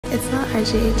It's not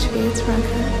RGHV, it's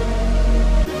Ronka.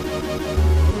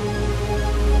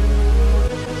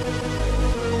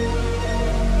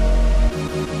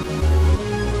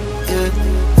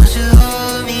 Won't you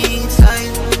hold me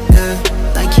tight,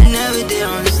 like you never did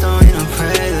on the stone in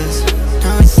prayers.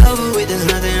 Now it's over with, there's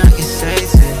nothing I can say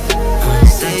to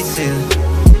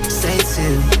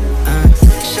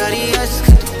Shawty, I just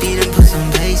cut the beat and put some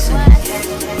bass in.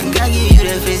 When God give you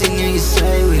that face and you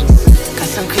say with it. Got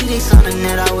some critics on the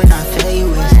net I would not play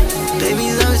with.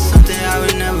 Baby, love is something I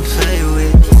would never play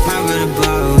with. My brother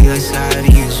borrow, we like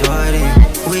Scotty and Jordan.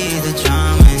 We hit the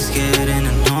drama, it's getting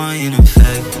annoying, in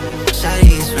fact.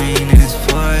 Shawty, it's raining, it's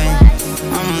pouring.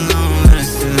 I'm alone, but I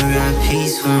still got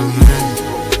peace where I'm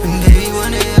at. And baby,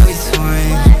 one day I'll be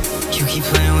touring. You keep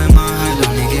playing with my heart,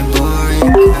 don't it get boring?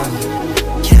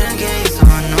 Yeah, that game's so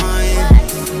annoying,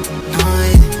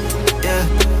 yeah.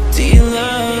 Do you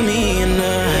love me or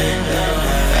not?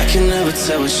 I can never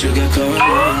tell what you got going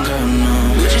on, girl, no.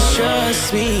 Would you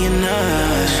trust me or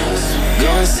not?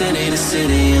 Going city to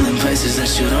city and in places that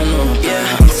you don't know about.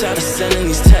 Yeah, I'm tired of sending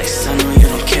these texts I know you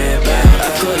don't care about. I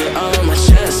put it all on my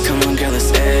chest, come on girl,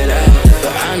 let's air it out.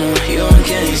 But I know you on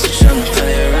games, you tryna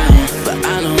play around. But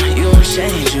I know you won't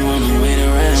change, you wanna wait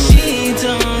around. She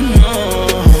don't know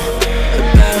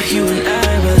about you and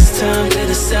I, but it's time to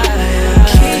decide.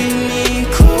 Keep me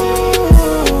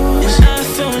close, and I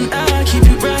feel when I keep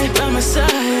you right by my side.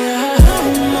 No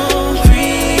more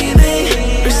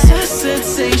breathing,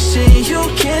 resuscitation, you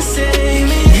can't save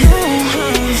me. No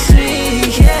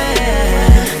hunting,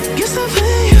 yeah. Guess I'll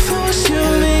pay you for what you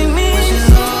make me. Won't you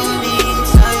hold me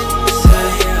tight,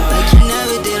 like you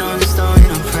never did on the stone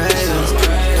in prayers.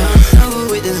 Now it's over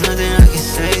with, there's nothing I can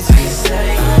say to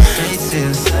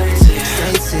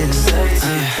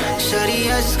Shawty,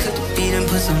 I just cut the beat and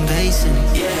put some bass in it.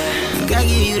 When God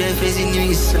give you that face and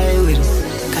you slay with it.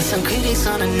 Got some critics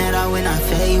on the net I would not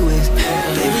fade with.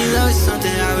 Baby, love is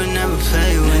something I would never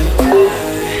play with.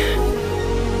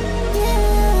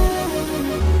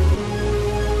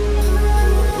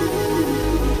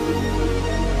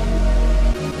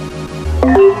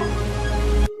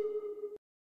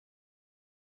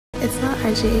 It's not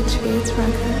RGHV, it's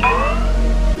Ronka.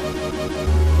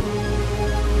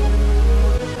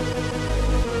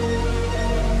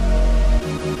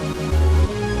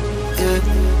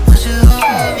 Won't you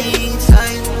hold me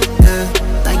tight,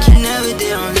 like you never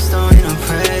did on the stone in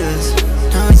prayers.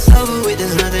 Now it's over with,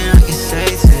 there's nothing I can say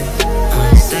to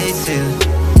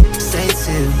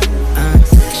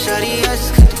Shawty, I just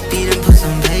cut the beat and put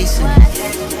some bass in.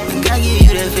 When God give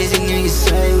you that face and you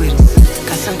say with it.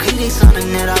 Got some critics on the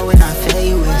net I would not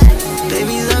fade with.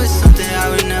 Baby, love is something I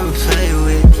would never play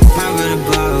with. My brother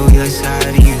borrow, we like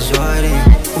Scotty and Jordan.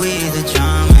 We hit the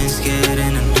drama, it's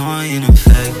getting annoying, in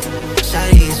fact.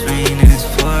 Shawty, it's raining, it's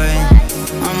pouring.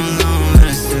 I'm alone, but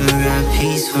I still got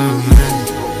peace where I'm at.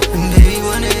 And baby,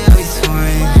 one day I'll be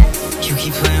touring. You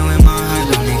keep playing with my heart,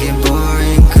 don't it get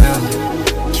boring, girl?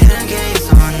 Yeah, that game's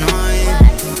so annoying,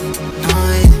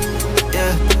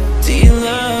 yeah. Do you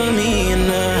love me or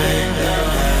not?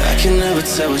 I can never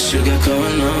tell what you got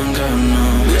going on, girl, no.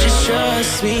 Would you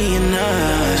trust me or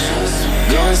not?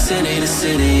 Going city to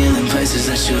city and in places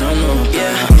that you don't know about.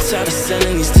 Yeah, I'm tired of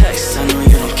sending these texts I know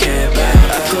you don't care about.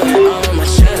 I put it all on my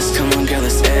chest, come on girl,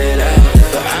 let's air it out.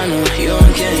 But I know you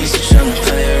on games, you tryna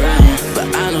play around. But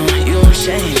I know you won't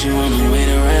change, you wanna wait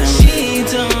around. She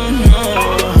don't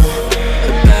know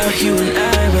about you and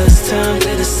I, but it's time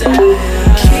to decide.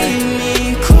 Keep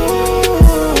me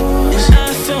close, and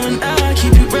I feel when I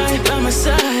keep you right by my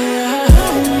side. No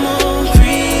more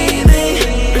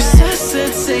breathing,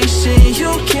 resuscitation,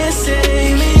 you can't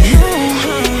save me. No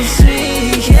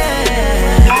hunting,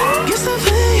 yeah. Guess I'll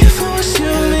pay you for what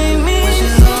you make me. Won't you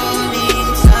hold me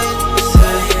tight,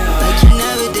 like you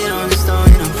never did on the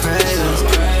stone in prayers.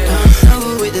 Now it's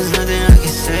over with, there's nothing I can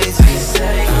say to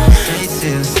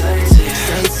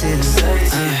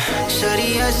Shawty,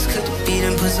 I just cut the beat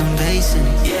and put some bass in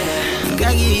it. When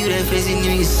God give you that face and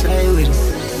you slay with it.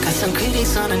 Got some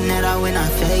critics on the net I would not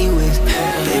fade with.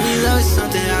 Baby, love is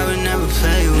something I would never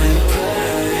play with.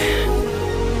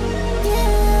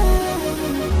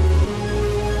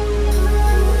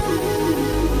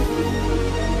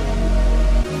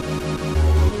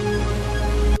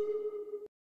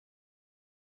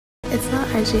 It's not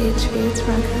RGHV, it's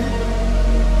Ronka.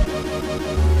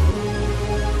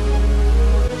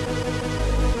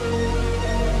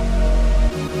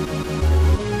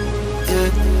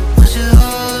 Won't you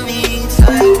hold me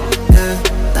tight,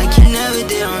 like you never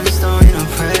did on the stone in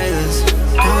prayers.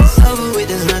 Now it's over with,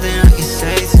 there's nothing I can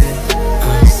say to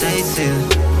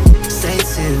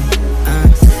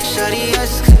Shawty, I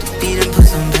just cut the beat and put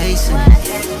some bass in.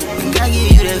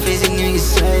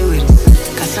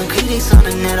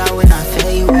 net, I would not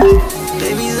fade with.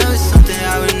 Baby, love is something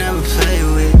I would never play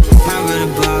with. My brother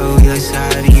borrow, we like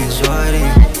Scotty and Jordan.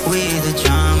 We hit the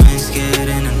drama, it's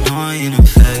getting annoying, in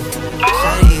fact.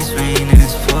 Shawty, it's raining,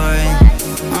 it's pouring.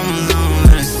 I'm alone,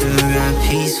 but I still got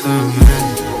peace for a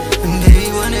minute. And baby,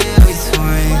 one day I'll be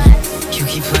touring. You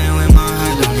keep playing with my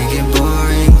heart, don't it get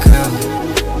boring, girl?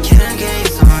 Yeah, that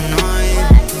game's so annoying,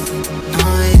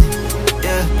 annoying,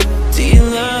 yeah. Do you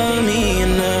love me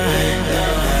or not?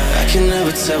 I can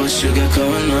never tell what you got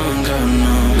going on, girl,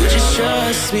 no. Would you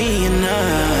trust me or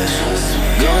not?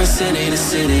 Going city to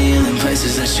city and in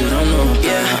places that you don't know about.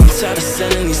 Yeah, I'm tired of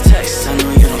sending these texts I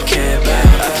know you don't care about.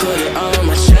 I put it all on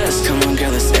my chest, come on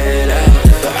girl, let's air it out.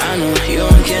 But I know you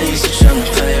on games, you tryna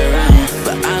play around.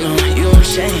 But I know you won't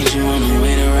change, you wanna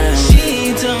wait around.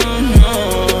 She don't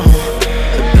know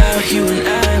about you and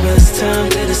I, but it's time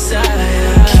to decide.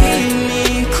 Keep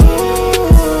me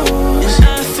close, and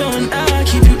I feel when I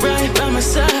keep you right by my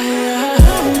side.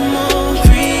 No more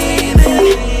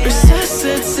breathing,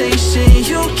 resuscitation,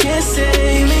 you can't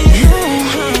save me. No,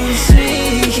 I'm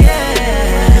sweet,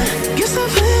 yeah. Guess I'm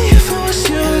paying for what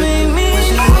you make me.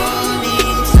 Hold me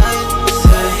tight,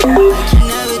 say like you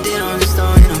never did on the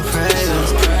story, no prayers.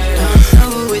 I'm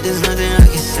sober with, there's nothing I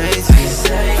can say to you.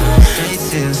 Stay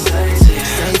till,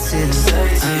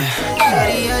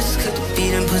 Shawty, I just cooked the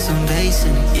beat and put some bass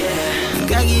in it. And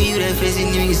God give you that face and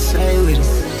you can slay with it.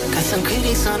 Got some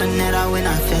critics on the net I would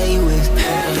not fade with.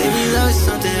 Baby, love is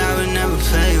something I would never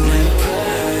play with.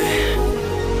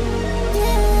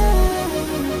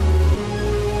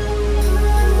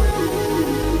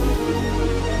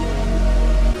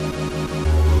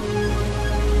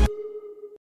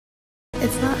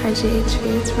 It's not RGHV,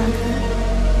 it's Ronka.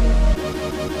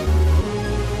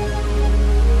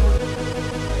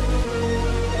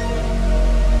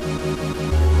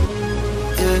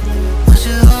 Won't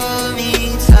you hold me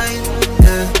tight,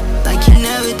 yeah, like you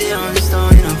never did on the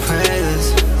story, no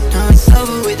prayers. Now it's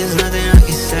over with, there's nothing I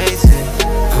can say to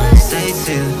stay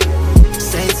till,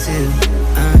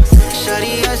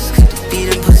 Shawty, I just cooked the beat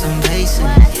and put some bass in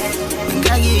it. When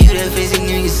God give you that face and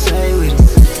you can slay with it.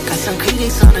 Got some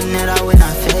critics on the net I would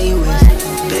not fade with.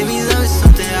 Baby, love is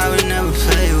something I would never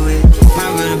play with. My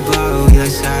brother borrow, we like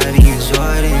Scotty and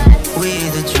Jordan. We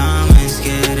hit the drama, it's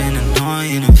getting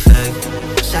annoying, in fact.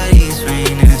 Shawty, it's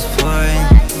raining, it's pouring.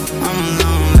 I'm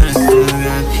alone, but I still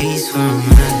got peace for a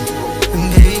minute. And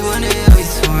baby, one day I'll be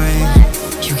touring.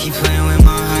 You keep playing with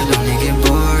my heart, don't it get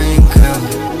boring, girl?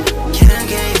 Yeah, that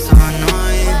game's so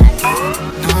annoying,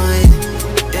 annoying,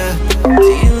 yeah.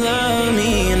 Do you love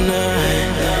me or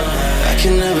not? I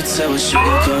can never tell what you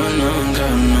got going on,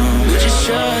 girl, no. Would you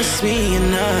trust me or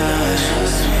not?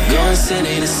 Going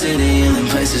city to city and in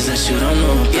places that you don't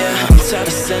know about. Yeah, I'm tired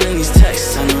of sending these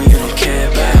texts I know you don't care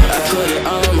about. I put it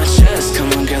all on my chest,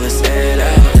 come on girl, let's air it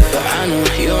out. But I know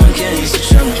you on games, you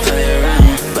tryna play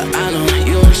around. But I know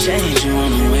you won't change, you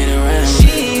wanna wait around.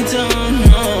 She don't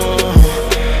know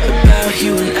about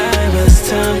you and I, but it's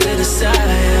time to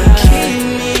decide. Keep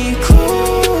me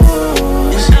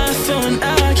close, and I feel when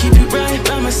I keep you right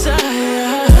by my side.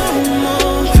 No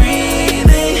more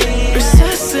breathing,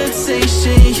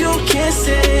 resuscitation, you can't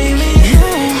save me. No,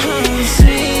 I'm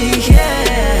sweet,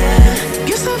 yeah.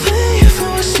 Guess I'm paying for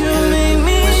what you make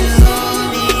me. Won't you hold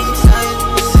me tight,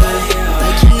 say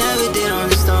like you never did on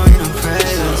the story, no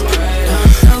prayers. Now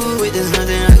I'm sober with, there's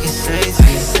nothing I can say to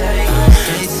you.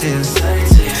 Stay till,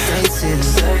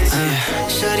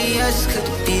 Shawty, I just cooked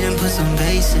the beat and put some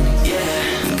bass in it.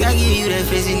 And God give you that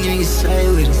face and you can slay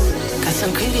with it. Got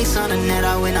some critics on the net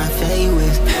I would not fade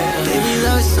with. Baby,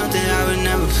 love is something I would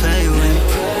never play with.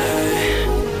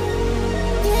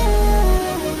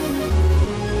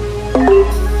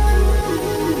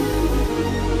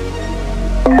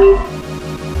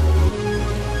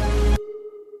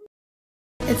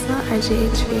 It's not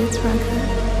RGHV, it's Ronka.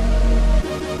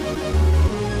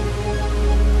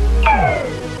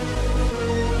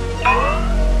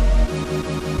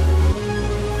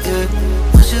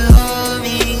 Won't you hold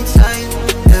me tight,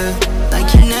 yeah, like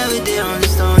you never did on the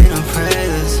story, no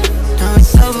prayers. Now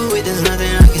it's over with, there's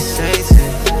nothing I can say to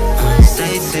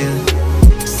stay till,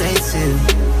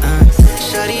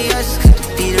 Shawty, I just cooked the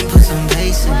beat and put some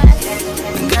bass in it.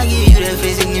 When God give you that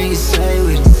face and you can slay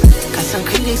with it. Got some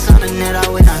critics on the net I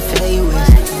would not fade with.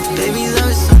 Baby,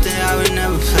 love is something I would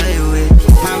never play with.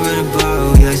 My brother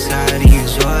borrow, we like Scotty and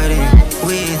Jordan.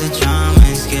 We hit the drama,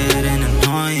 it's getting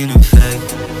annoying, in fact.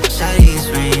 Shawty, it's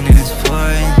raining, it's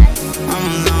pouring. I'm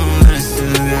alone, but I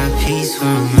still got peace for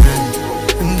a minute.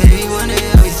 And baby, one day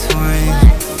I'll be touring.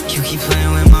 You keep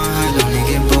playing with my heart, don't it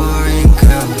get boring,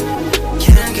 girl?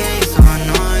 Yeah, that game's so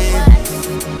annoying,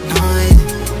 annoying,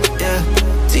 yeah.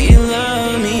 Do you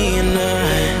love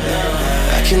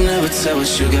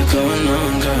what you got going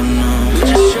on, girl, no. Would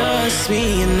you trust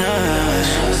me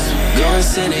enough? Going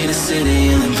city to city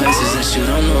and in places that you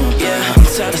don't know about. Yeah, I'm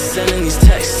tired of sending these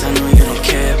texts I know you don't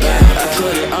care about. I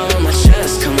put it all on my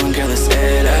chest, come on girl, let's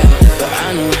air it out. But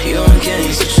I know you on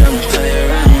games, you tryna play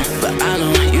around. But I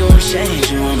know you won't change,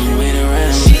 you wanna wait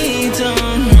around. She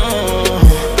don't know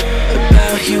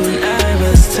about you and I,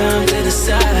 but it's time to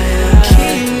decide.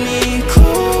 Keep me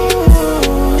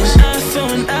close, and I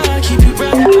phone I keep you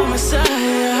right by my side.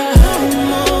 No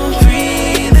more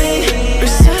breathing,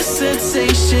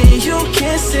 resuscitation, you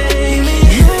can't save me.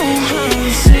 No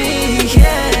hunting,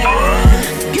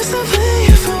 yeah. Guess I'm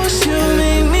paying for what you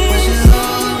made me. Would you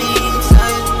hold me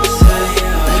tight,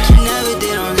 like you never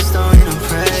did on the stone in a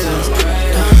prayer?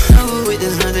 Don't know it,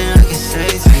 there's nothing I can say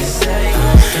to you.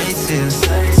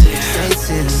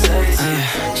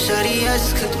 Shawty, I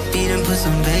just cooked the beat and put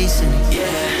some bass in it.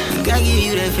 Gotta give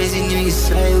you that face and you can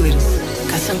slay with it.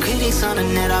 Got some critics on the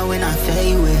net I would not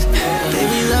fade with.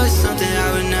 Baby, love is something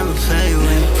I would never play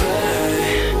with.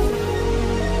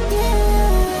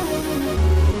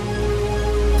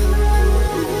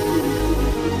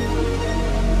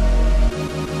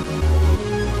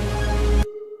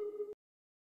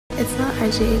 It's not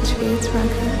RGHV, it's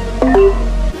Ranka.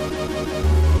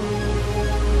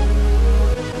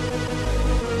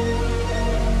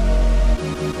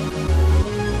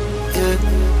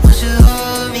 Would you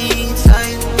hold me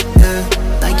tight, yeah,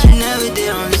 like you never did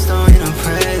on the stone in a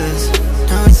prayers.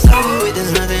 No, it's over with,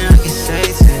 there's nothing I can say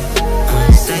to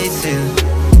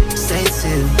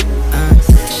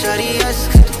Shawty, I just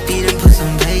cooked the beat and put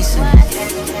some bass in it.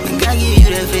 Gotta give you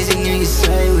that face and you can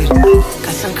slay with it.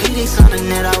 Got some critics on the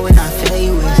net I would not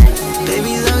fade with.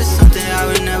 Baby, love is something I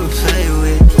would never play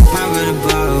with. My brother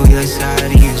borrow, we like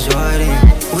Scotty and Jordan.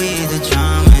 We hit the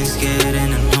drama, it's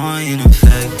getting annoying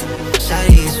effect.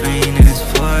 Shawty, it's raining, it's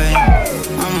pouring.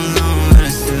 I'm alone, but I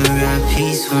still got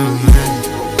peace where I'm at.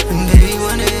 And baby,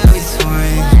 one day I'll be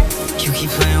touring. You keep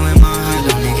playing with my heart,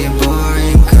 don't it get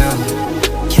boring, girl?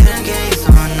 Yeah, that game's so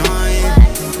annoying,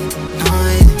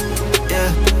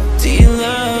 yeah. Do you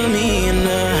love me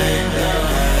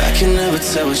enough? I can never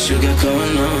tell what you got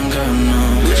going on, girl, no.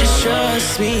 Would you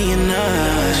trust me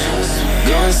enough?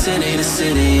 Going city to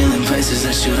city and in places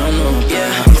that you don't know about.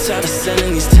 Yeah, I'm tired of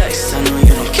sending these texts I know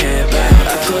you don't care about.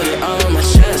 I put it all on my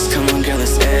chest, come on girl,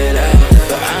 let's air it out.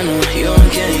 But I know you on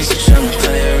games, you tryna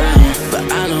play around.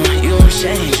 But I know you won't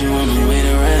change, you wanna wait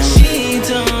around. She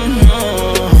don't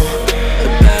know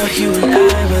about you and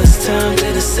I, but it's time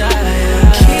to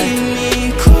decide. Keep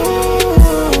me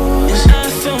close, and I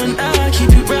phone I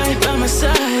keep you right by my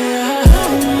side. No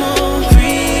more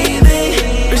breathing,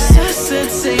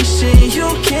 resuscitation, you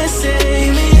can't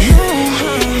save me. No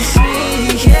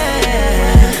hunting,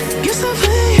 yeah. Guess I'm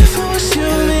paying for what you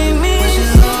made me. Would you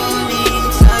hold me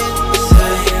tight,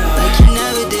 like you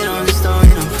never did on the stone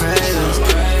in a prayers?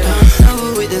 Don't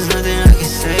know it, there's nothing I can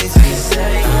say to you.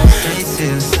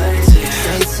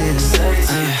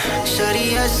 Shawty,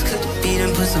 I just cooked the beat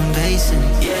and put some bass in it.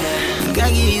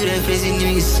 Gotta give you that face and you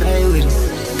can slay with it.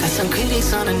 Got some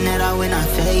critics on the net I would not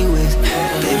fade with.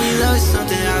 Baby, love is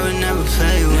something I would never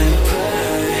play with.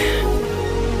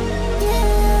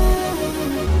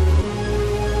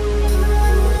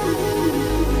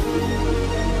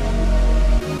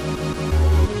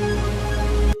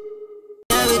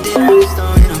 Never did on the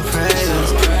stone in a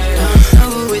prayers.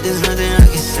 Don't know it, there's nothing I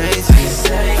can say to you.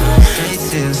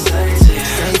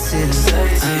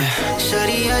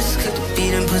 Shawty, I just cooked the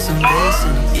beat and put some bass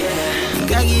in it.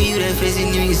 Gotta give you that face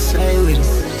and you can slay with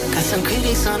it. Got some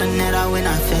critics on the net I would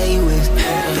not fade with.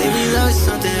 Baby, love is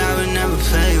something I would never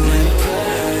play with.